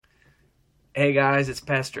Hey guys, it's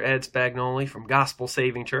Pastor Ed Spagnoli from Gospel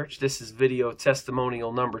Saving Church. This is video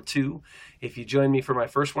testimonial number 2. If you join me for my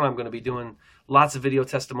first one, I'm going to be doing lots of video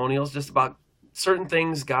testimonials just about certain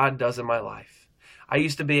things God does in my life. I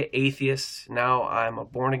used to be an atheist. Now I'm a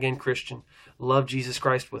born-again Christian. Love Jesus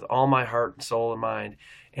Christ with all my heart and soul and mind,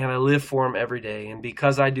 and I live for Him every day. And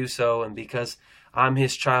because I do so, and because I'm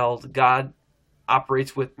His child, God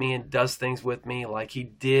operates with me and does things with me like He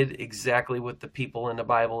did exactly with the people in the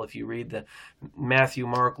Bible. If you read the Matthew,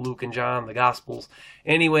 Mark, Luke, and John, the Gospels.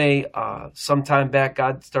 Anyway, sometime back,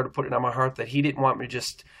 God started putting on my heart that He didn't want me to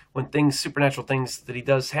just, when things, supernatural things that He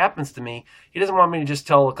does happens to me, He doesn't want me to just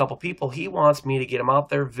tell a couple people. He wants me to get them out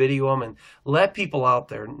there, video them, and let people out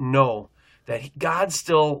there know that God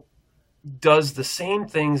still does the same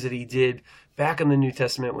things that He did back in the New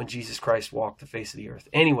Testament when Jesus Christ walked the face of the earth.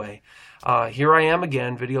 Anyway, here I am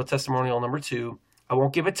again, video testimonial number 2. I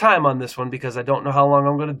won't give a time on this one because I don't know how long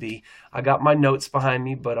I'm going to be. I got my notes behind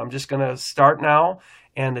me, but I'm just going to start now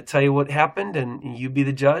and to tell you what happened, and you be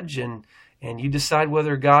the judge, and you decide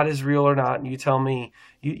whether God is real or not. And you tell me,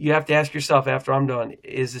 you have to ask yourself after I'm done,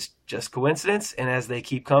 is this just coincidence? And as they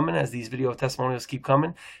keep coming, as these video testimonials keep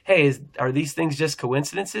coming, hey, are these things just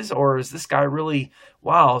coincidences? Or is this guy really,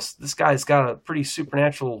 wow, this guy's got a pretty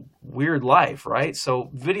supernatural, weird life, right?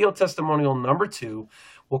 So video testimonial number 2,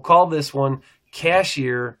 we'll call this one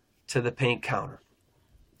Cashier to the Paint Counter.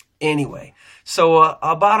 Anyway, so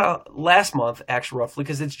about last month, actually roughly,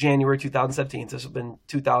 because it's January 2017, so this has been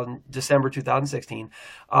December 2016,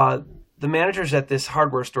 the managers at this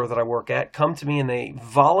hardware store that I work at come to me and they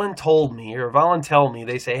voluntold me,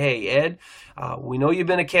 they say, hey, Ed, we know you've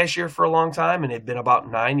been a cashier for a long time, and it's been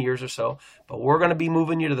about 9 years or so, but we're going to be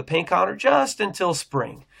moving you to the paint counter just until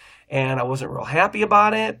spring. And I wasn't real happy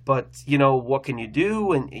about it, but what can you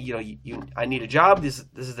do? And I need a job. This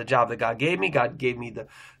is the job that God gave me. God gave me the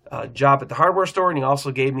job at the hardware store, and He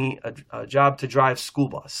also gave me a job to drive school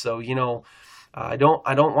bus. So I don't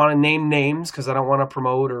want to name names because I don't want to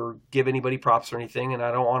promote or give anybody props or anything, and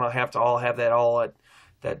I don't want to have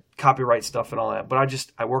that copyright stuff and all that. But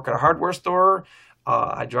I work at a hardware store.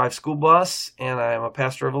 I drive school bus, and I'm a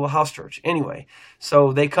pastor of a house church. Anyway,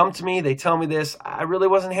 so they come to me, they tell me this. I really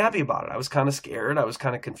wasn't happy about it. I was kind of scared. I was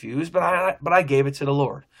kind of confused, but I gave it to the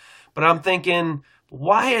Lord. But I'm thinking,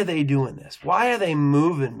 why are they doing this? Why are they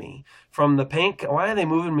moving me from the paint? Why are they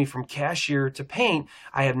moving me from cashier to paint?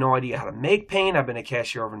 I have no idea how to make paint. I've been a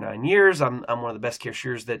cashier over 9 years. I'm one of the best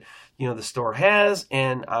cashiers that the store has,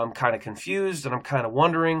 and I'm kind of confused, and I'm kind of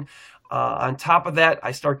wondering. On top of that,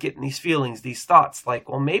 I start getting these feelings, these thoughts like,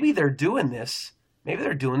 well, maybe they're doing this. Maybe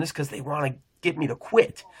they're doing this because they want to get me to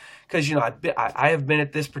quit. Because, I have been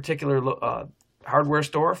at this particular hardware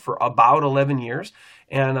store for about 11 years.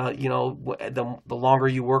 And, the longer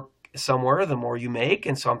you work somewhere, the more you make.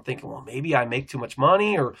 And so I'm thinking, well, maybe I make too much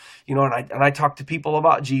money, or, and I talk to people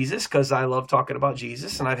about Jesus because I love talking about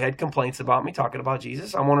Jesus, and I've had complaints about me talking about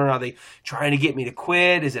Jesus. I'm wondering, are they trying to get me to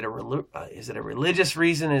quit? Is it a religious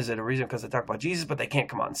reason? Is it a reason because I talk about Jesus, but they can't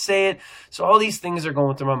come out and say it? So all these things are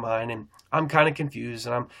going through my mind, and I'm kind of confused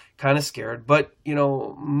and I'm kind of scared. But,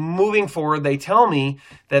 moving forward, they tell me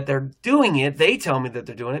that they're doing it. They tell me that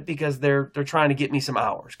they're doing it because they're trying to get me some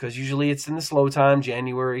hours, because usually it's in the slow time,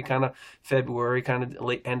 January, kind of February, kind of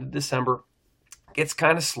late end of December. Gets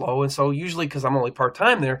kind of slow. And so usually, because I'm only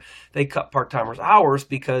part-time there, they cut part-timers hours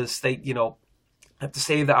because they, have to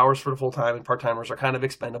save the hours for the full-time, and part-timers are kind of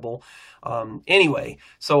expendable. Anyway,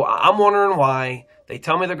 so I'm wondering why. They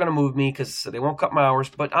tell me they're going to move me because they won't cut my hours,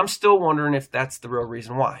 but I'm still wondering if that's the real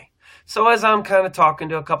reason why. So as I'm kind of talking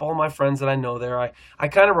to a couple of my friends that I know there, I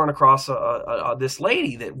kind of run across this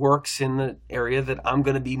lady that works in the area that I'm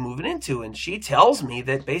going to be moving into. And she tells me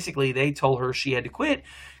that basically they told her she had to quit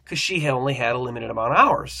because she only had a limited amount of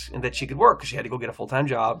hours and that she could work because she had to go get a full-time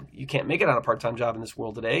job. You can't make it on a part-time job in this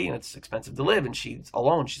world today, and it's expensive to live, and she's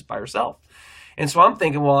alone. She's by herself. And so I'm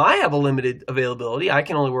thinking, well, I have a limited availability. I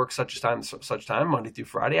can only work such time, Monday through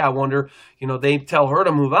Friday. I wonder, they tell her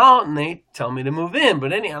to move out and they tell me to move in.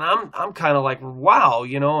 But anyhow, I'm kind of like, wow,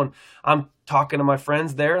 and I'm talking to my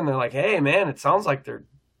friends there, and they're like, hey, man, it sounds like they're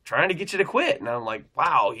trying to get you to quit. And I'm like,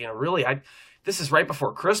 wow, really, this is right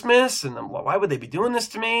before Christmas, and why would they be doing this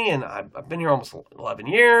to me? And I've been here almost 11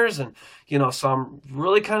 years, and so I'm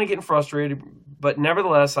really kind of getting frustrated. But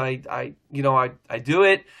nevertheless, I do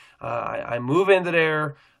it. I move into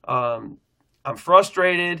there. I'm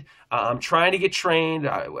frustrated. I'm trying to get trained.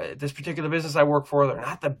 This particular business I work for, they're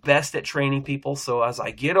not the best at training people. So as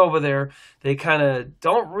I get over there, they kind of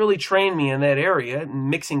don't really train me in that area.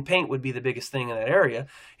 Mixing paint would be the biggest thing in that area.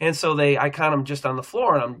 And so I kind of just on the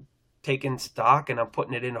floor, and I'm taking stock and I'm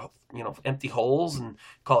putting it in, empty holes and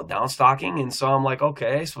call it downstocking. And so I'm like,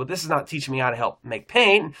 okay, so this is not teaching me how to help make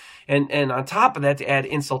paint. And on top of that, to add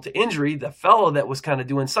insult to injury, the fellow that was kind of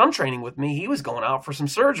doing some training with me, he was going out for some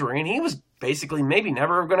surgery and he was basically maybe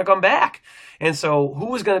never going to come back. And so who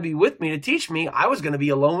was going to be with me to teach me? I was going to be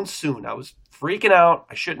alone soon. I was freaking out.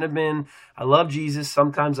 I shouldn't have been. I love Jesus.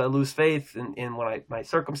 Sometimes I lose faith in my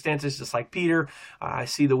circumstances, just like Peter. I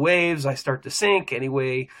see the waves. I start to sink.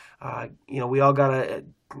 Anyway, we all got to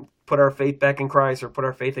put our faith back in Christ, or put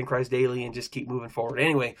our faith in Christ daily, and just keep moving forward.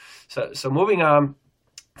 Anyway, so moving on.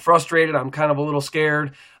 Frustrated. I'm kind of a little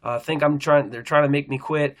scared. They're trying to make me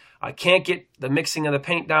quit. I can't get the mixing of the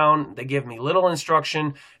paint down. They give me little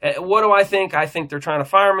instruction. What do I think? I think they're trying to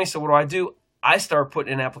fire me. So what do? I start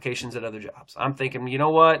putting in applications at other jobs. I'm thinking, you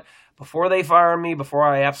know what? Before they fire me, before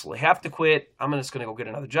I absolutely have to quit, I'm just going to go get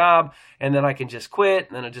another job, and then I can just quit,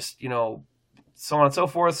 and then I just, so on and so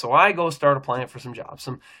forth. So I go start applying for some jobs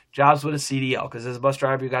with a CDL, because as a bus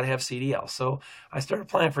driver, you got to have CDL. So I start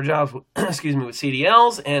applying for jobs with, with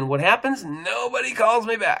CDLs, and what happens? Nobody calls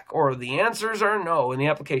me back, or the answers are no in the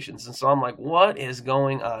applications. And so I'm like, what is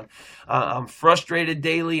going on? I'm frustrated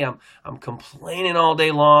daily. I'm complaining all day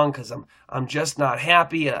long because I'm just not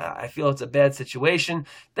happy. I feel it's a bad situation.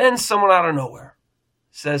 Then someone out of nowhere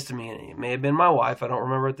says to me, and it may have been my wife, I don't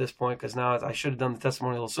remember at this point, because now I should have done the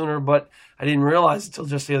testimony a little sooner, but I didn't realize until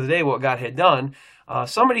just the other day what God had done.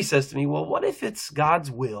 Somebody says to me, well, what if it's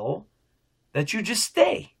God's will that you just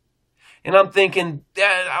stay? And I'm thinking,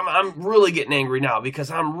 I'm really getting angry now,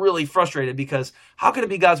 because I'm really frustrated, because how could it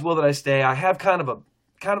be God's will that I stay? I have kind of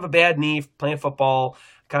a bad knee playing football.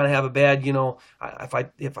 Kind of have a bad,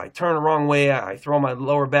 if I turn the wrong way, I throw my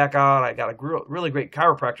lower back out. I got a really great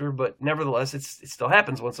chiropractor, but nevertheless, it still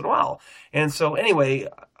happens once in a while. And so anyway,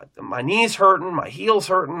 my knee's hurting, my heel's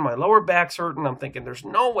hurting, my lower back's hurting. I'm thinking there's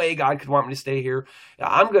no way God could want me to stay here.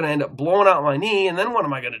 I'm going to end up blowing out my knee, and then what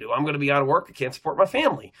am I going to do? I'm going to be out of work. I can't support my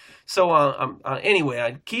family. So anyway,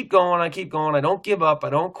 I keep going. I don't give up. I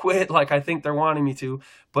don't quit like I think they're wanting me to,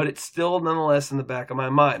 but it's still nonetheless in the back of my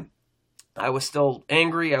mind. I was still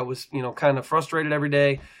angry. I was, kind of frustrated every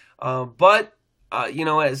day. But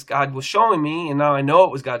as God was showing me, and now I know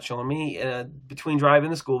it was God showing me, between driving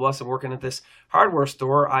the school bus and working at this hardware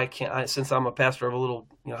store, since I'm a pastor of a little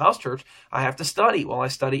house church, I have to study. Well, I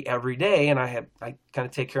study every day, and I kind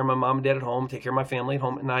of take care of my mom and dad at home, take care of my family at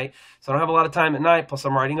home at night. So I don't have a lot of time at night. Plus,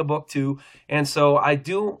 I'm writing a book too, and so I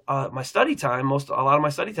do my study time, a lot of my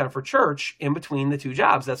study time for church in between the two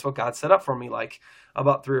jobs. That's what God set up for me, like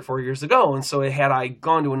about 3 or 4 years ago. And so had I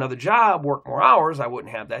gone to another job, worked more hours, I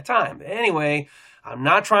wouldn't have that time. But anyway, I'm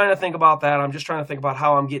not trying to think about that. I'm just trying to think about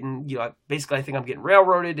how I'm getting, basically I think I'm getting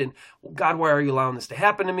railroaded, and God, why are you allowing this to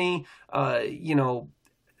happen to me?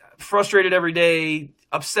 Frustrated every day,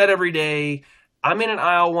 upset every day. I'm in an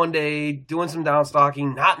aisle one day doing some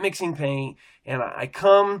downstocking, not mixing paint, and I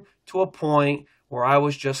come to a point where I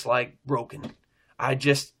was just like broken. I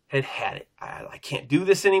just had it. I can't do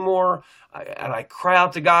this anymore. And I cry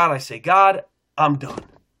out to God. I say, God, I'm done.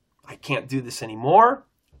 I can't do this anymore.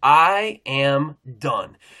 I am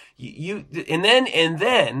done. And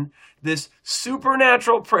then this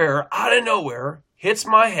supernatural prayer out of nowhere hits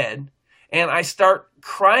my head, and I start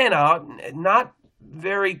crying out, not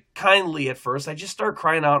very kindly at first. I just start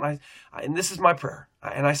crying out, and this is my prayer.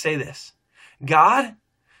 And I say this: God,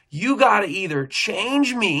 you got to either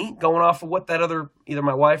change me, going off of what that either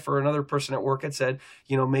my wife or another person at work had said,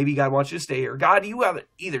 maybe God wants you to stay here. God, you have to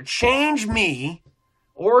either change me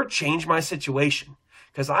or change my situation,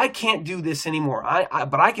 because I can't do this anymore.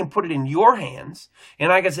 But I can put it in your hands,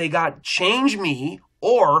 and I can say, God, change me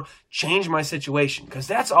or change my situation, because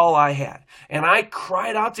that's all I had. And I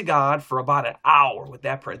cried out to God for about an hour with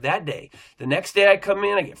that prayer that day. The next day I come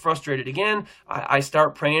in, I get frustrated again. I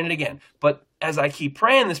start praying it again. But as I keep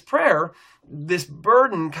praying this prayer, this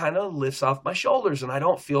burden kind of lifts off my shoulders, and I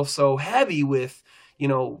don't feel so heavy with,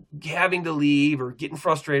 having to leave or getting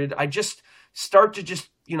frustrated. I just start to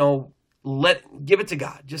give it to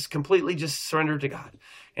God, just completely just surrender to God.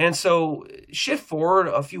 And so shift forward,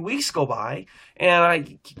 a few weeks go by, and I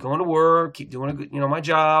keep going to work, keep doing my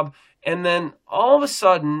job. And then all of a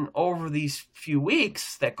sudden, over these few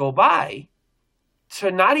weeks that go by,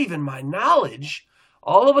 to not even my knowledge,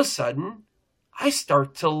 all of a sudden, I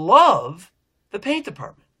start to love the paint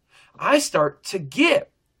department. I start to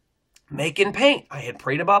get making paint. I had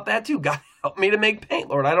prayed about that too. God, help me to make paint.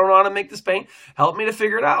 Lord, I don't know how to make this paint. Help me to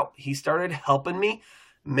figure it out. He started helping me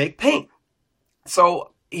make paint.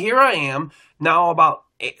 So here I am now, about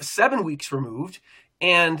 7 weeks removed,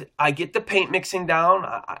 and I get the paint mixing down.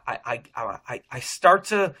 I start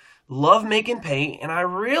to love making paint, and I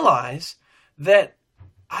realize that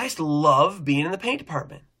I just love being in the paint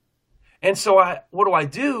department. And so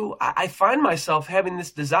what do? I find myself having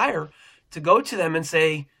this desire to go to them and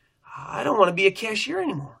say, I don't want to be a cashier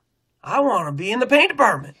anymore. I want to be in the paint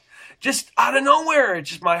department. Just out of nowhere,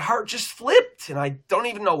 my heart just flipped, and I don't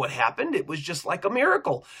even know what happened. It was just like a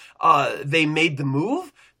miracle. They made the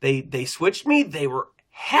move. They switched me. They were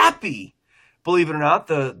happy. Believe it or not,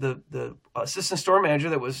 the assistant store manager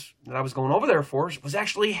that I was going over there for was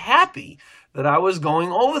actually happy that I was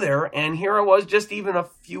going over there. And here I was just even a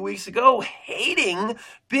few weeks ago hating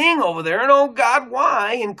being over there. And oh God,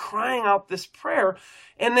 why? And crying out this prayer.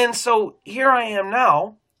 And then so here I am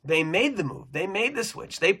now. They made the move. They made the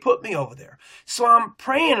switch. They put me over there. So I'm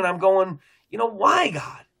praying and I'm going, why,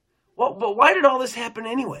 God? Well, but why did all this happen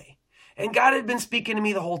anyway? And God had been speaking to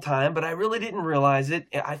me the whole time, but I really didn't realize it.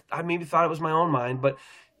 I maybe thought it was my own mind, but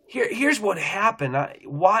here's what happened.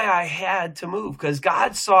 Why I had to move, because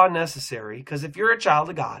God saw necessary. Because if you're a child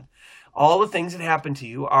of God, all the things that happen to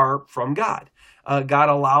you are from God. God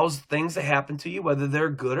allows things to happen to you, whether they're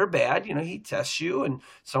good or bad. He tests you and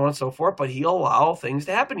so on and so forth, but he'll allow things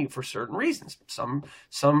to happen to you for certain reasons.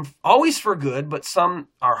 Some always for good, but some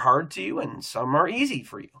are hard to you and some are easy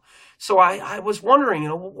for you. So I was wondering,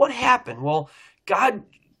 what happened? Well, God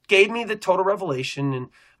gave me the total revelation and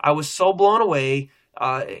I was so blown away.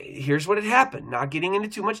 Here's what had happened, not getting into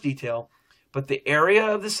too much detail, but the area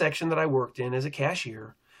of the section that I worked in as a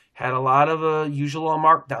cashier had a lot of usual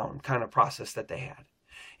markdown kind of process that they had.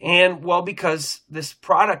 And well, because this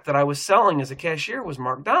product that I was selling as a cashier was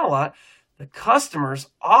marked down a lot, the customers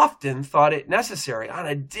often thought it necessary on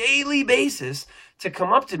a daily basis to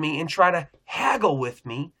come up to me and try to haggle with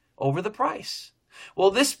me over the price.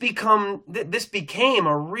 Well, this became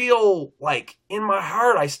a real, in my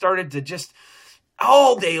heart, I started to just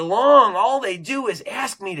all day long, all they do is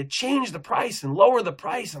ask me to change the price and lower the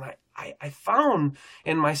price. And I found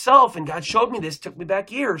in myself, and God showed me this, took me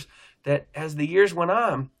back years, that as the years went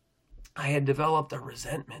on, I had developed a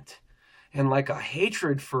resentment and like a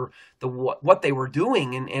hatred for what they were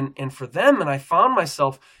doing and for them. And I found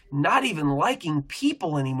myself not even liking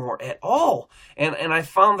people anymore at all. And I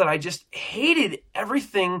found that I just hated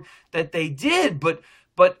everything that they did. But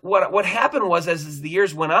what happened was, as the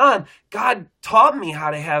years went on, God taught me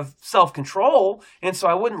how to have self-control. And so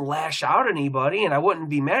I wouldn't lash out at anybody and I wouldn't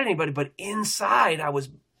be mad at anybody. But inside I was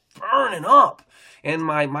burning up. And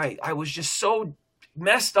I was just so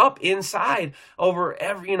messed up inside over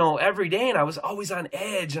every day. And I was always on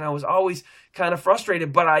edge and I was always kind of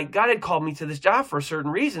frustrated. But God had called me to this job for a certain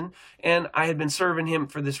reason. And I had been serving him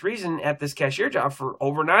for this reason at this cashier job for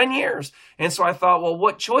over 9 years. And so I thought, well,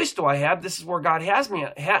 what choice do I have? This is where God has me.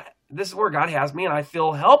 This is where God has me. And I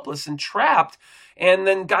feel helpless and trapped. And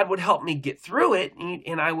then God would help me get through it.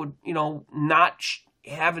 And I would, not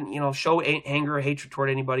show anger or hatred toward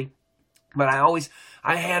anybody. But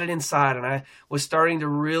I had it inside, and I was starting to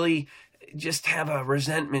really just have a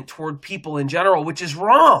resentment toward people in general, which is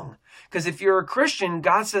wrong. Because if you're a Christian,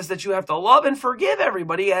 God says that you have to love and forgive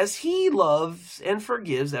everybody as he loves and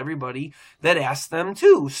forgives everybody that asks them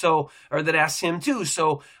to. Or that asks him to.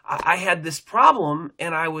 So I had this problem,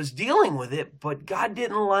 and I was dealing with it, but God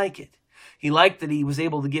didn't like it. He liked that he was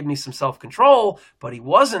able to give me some self-control, but he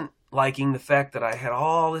wasn't liking the fact that I had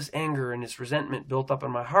all this anger and this resentment built up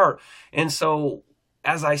in my heart. And so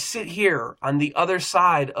as I sit here on the other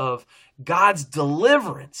side of God's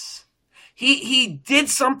deliverance, he did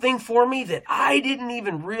something for me that I didn't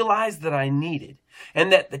even realize that I needed. And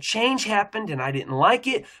that the change happened and I didn't like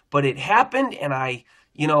it, but it happened. And I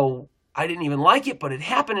didn't even like it, but it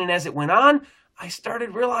happened. And as it went on, I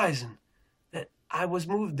started realizing that I was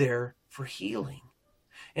moved there for healing.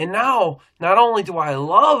 And now, not only do I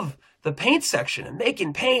love the paint section and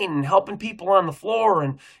making paint and helping people on the floor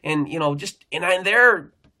and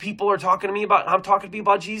people are talking to me about, I'm talking to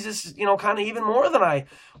people about Jesus, kind of even more than I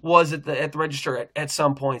was at the register at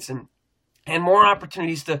some points, and more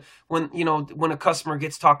opportunities to when a customer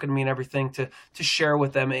gets talking to me and everything to share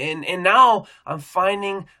with them. And now I'm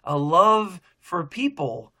finding a love for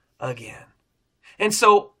people again. And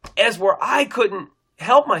so as where I couldn't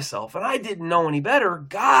help myself and I didn't know any better,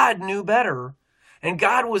 God knew better. And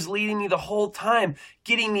God was leading me the whole time,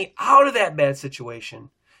 getting me out of that bad situation.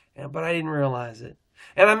 But I didn't realize it.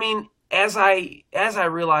 And I mean, as I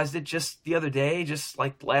realized it just the other day, just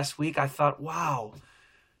like last week, I thought, wow,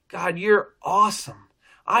 God, you're awesome.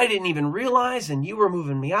 I didn't even realize, and you were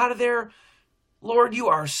moving me out of there. Lord, you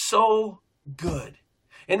are so good.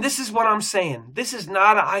 And this is what I'm saying. This is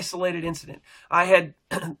not an isolated incident. I had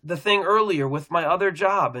the thing earlier with my other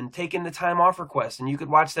job and taking the time off request, and you could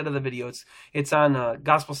watch that other video. It's on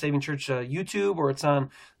Gospel Saving Church YouTube, or it's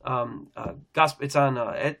on Ed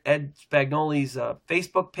Spagnoli's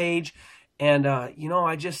Facebook page. And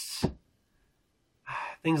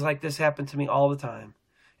things like this happen to me all the time.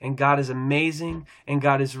 And God is amazing, and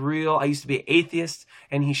God is real. I used to be an atheist,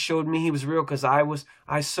 and he showed me he was real because I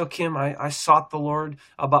sought him. I sought the Lord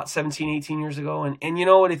about 17, 18 years ago. And you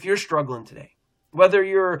know what? If you're struggling today,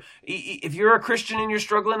 if you're a Christian and you're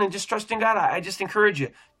struggling and just trusting God, I just encourage you,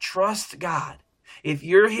 trust God. If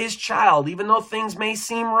you're his child, even though things may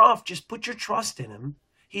seem rough, just put your trust in him.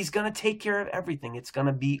 He's going to take care of everything. It's going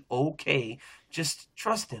to be okay. Just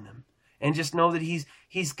trust in him. And just know that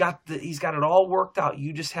he's got it all worked out.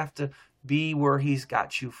 You just have to be where he's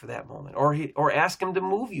got you for that moment, or ask him to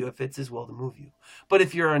move you if it's his will to move you. But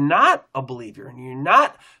if you're not a believer and you're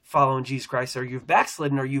not following Jesus Christ, or you've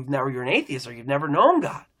backslidden, or you're an atheist, or you've never known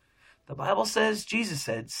God, the Bible says, Jesus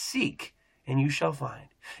said, "Seek and you shall find."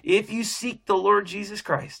 If you seek the Lord Jesus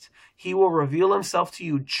Christ, he will reveal himself to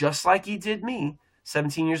you just like he did me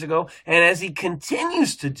 17 years ago, and as he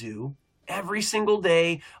continues to do every single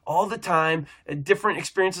day, all the time, different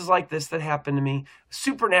experiences like this that happen to me,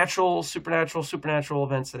 supernatural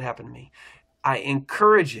events that happen to me. I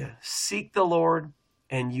encourage you, seek the Lord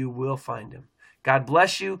and you will find him. God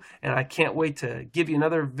bless you, and I can't wait to give you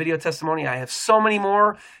another video testimony. I have so many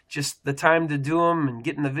more. Just the time to do them and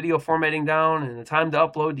getting the video formatting down and the time to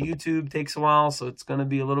upload to YouTube takes a while, so it's going to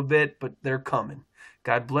be a little bit, but they're coming.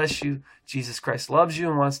 God bless you. Jesus Christ loves you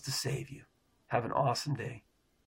and wants to save you. Have an awesome day.